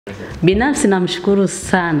Binafsi namshukuru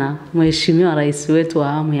sana Mheshimiwa Rais wetu wa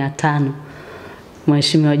awamu ya 5,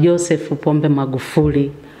 Mheshimiwa Joseph Pombe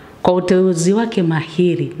Magufuli, kwa uteuzi wake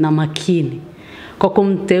mahiri na makini, kwa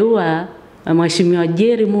kumteua Mheshimiwa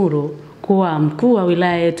Jerry Muro kuwa mkuu wa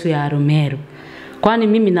wilaya yetu ya Meru. Kwani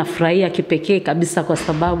mimi nafurahia kipekee kabisa kwa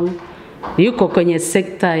sababu yuko kwenye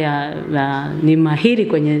sekta ni mahiri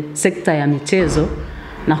kwenye sekta ya michezo.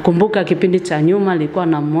 Nakumbuka kipindi cha nyuma nilikuwa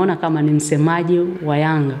namuona kama ni msemaji wa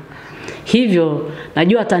Yanga. Hivyo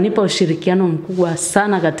najua atanipa ushirikiano mkubwa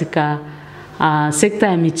sana katika sekta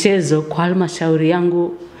ya michezo kwa halmashauri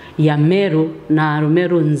yangu ya Meru na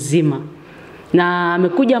Meru nzima. Na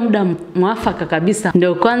amekuja muda mwafaka kabisa.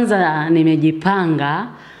 Ndio kwanza nimejipanga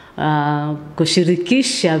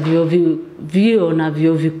kushirikisha vyuo na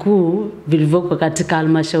vyuo vikuu vilivyoko katika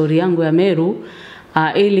halmashauri yangu ya Meru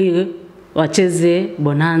ili wacheze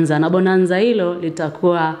bonanza, na bonanza hilo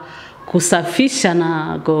litakuwa kusafisha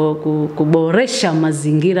na kuboresha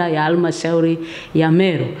mazingira ya halmashauri ya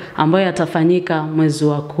Meru ambayo yatafanyika mwezi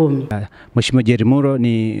wa 10. Mheshimiwa Jerry Muro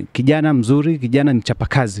ni kijana mzuri, kijana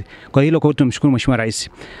mchapakazi. Kwa hilo kwa tunamshukuru Mheshimiwa Rais.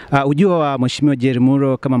 Ujio wa Mheshimiwa Jerry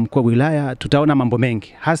Muro kama mkuu wa wilaya, tutaona mambo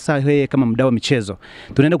mengi, hasa yeye kama mdau wa michezo.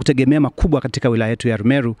 Tunaenda kutegemea makubwa katika wilaya yetu ya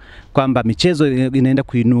Meru, kwamba michezo inaenda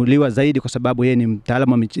kuinuliwa zaidi kwa sababu yeye ni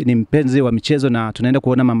mtaalamu, ni mpenzi wa michezo, na tunaenda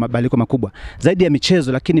kuona mabadiliko makubwa zaidi ya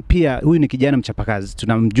michezo. Lakini pia huyu ni kijana mchapakazi,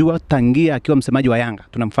 tunamjua tangia akiwa msemaji wa Yanga,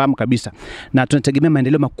 tunamfahamu kabisa, na tunategemea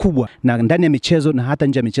maendeleo makubwa na ndani ya michezo na hata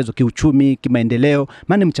nje ya michezo, kiuchumi, kimaendeleo,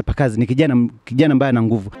 maana mchapakazi, ni kijana ambaye ana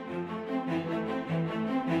nguvu.